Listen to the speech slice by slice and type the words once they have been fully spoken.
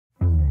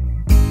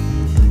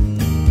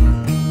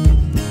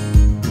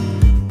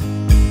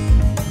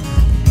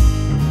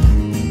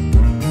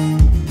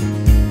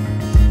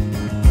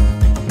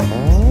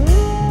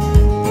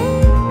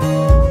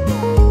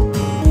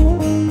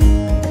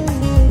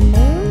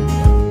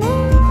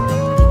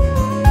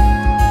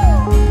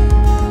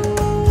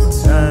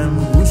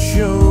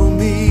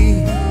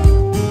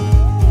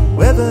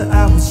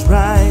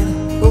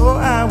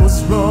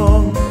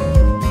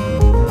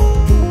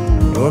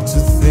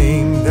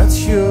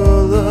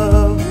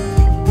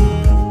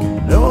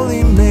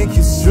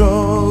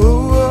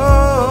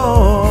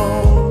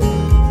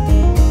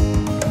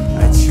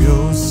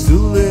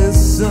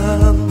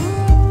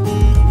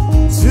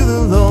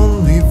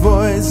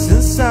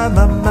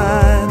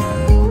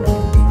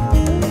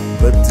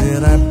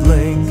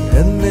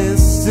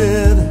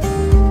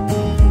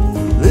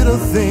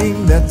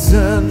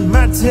reason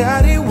my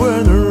daddy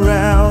weren't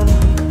around,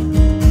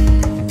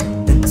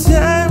 and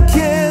time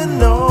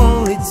can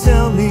only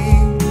tell me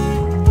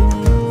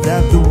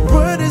that the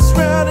word is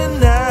round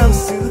and I'm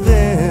still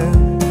there.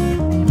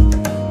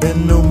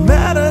 And no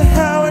matter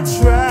how I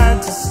try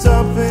to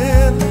stop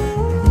it,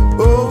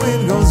 oh,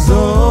 it goes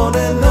on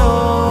and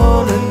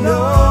on and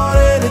on,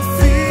 and it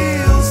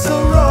feels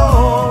so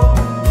wrong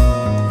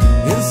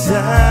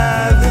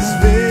inside this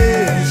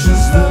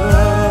vicious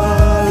love.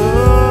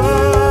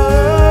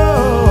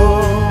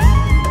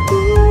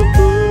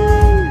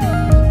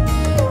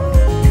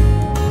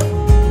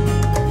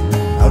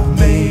 I've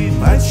made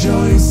my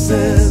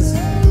choices, no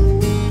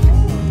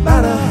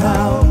matter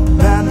how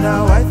bad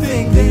now I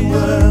think they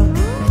were,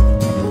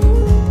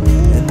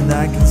 and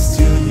I can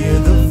still hear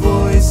the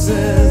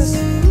voices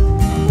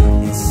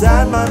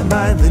inside my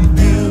mind that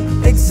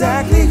knew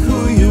exactly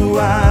who you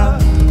are.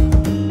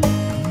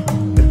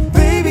 And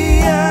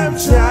baby, I'm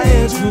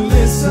trying to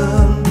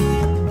listen,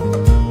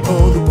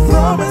 all the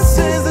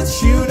promises that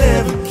you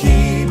never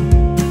keep,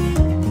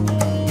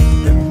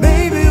 and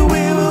maybe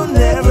we will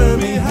never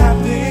be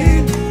happy.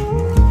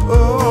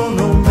 Oh,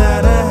 no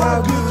matter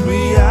how good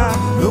we are,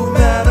 no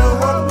matter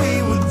what we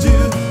would do,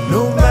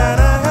 no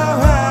matter how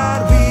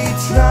hard we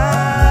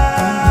try.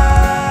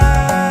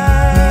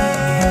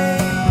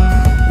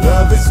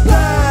 Love is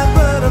blind,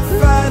 but I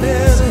find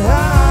it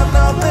hard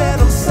now that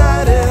I'm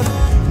sighted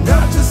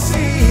not to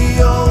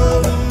see all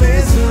of the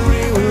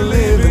misery we're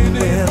living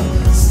in.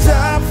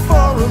 Stop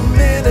for a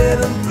minute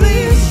and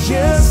please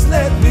just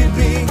let me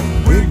be.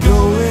 We're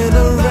going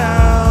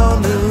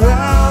around and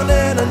round,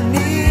 and I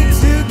need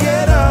to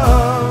get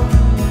off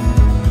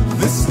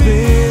this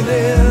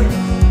spinning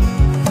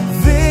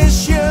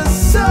vicious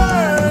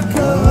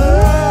circle.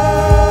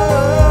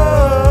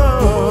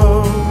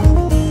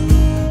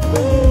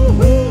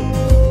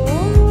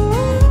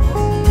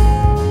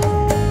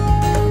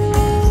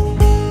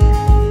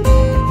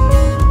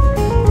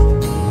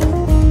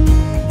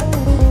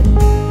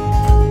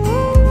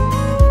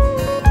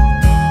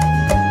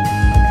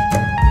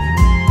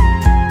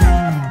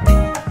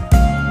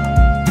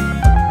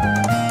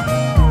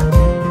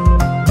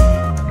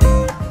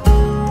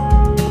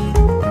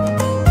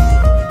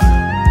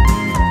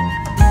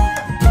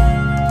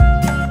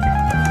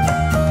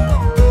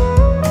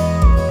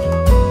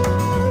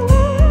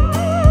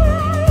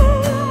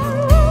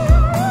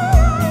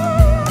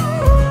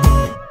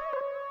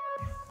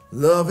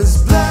 Love is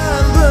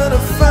blind, but I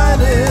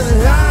find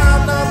it hard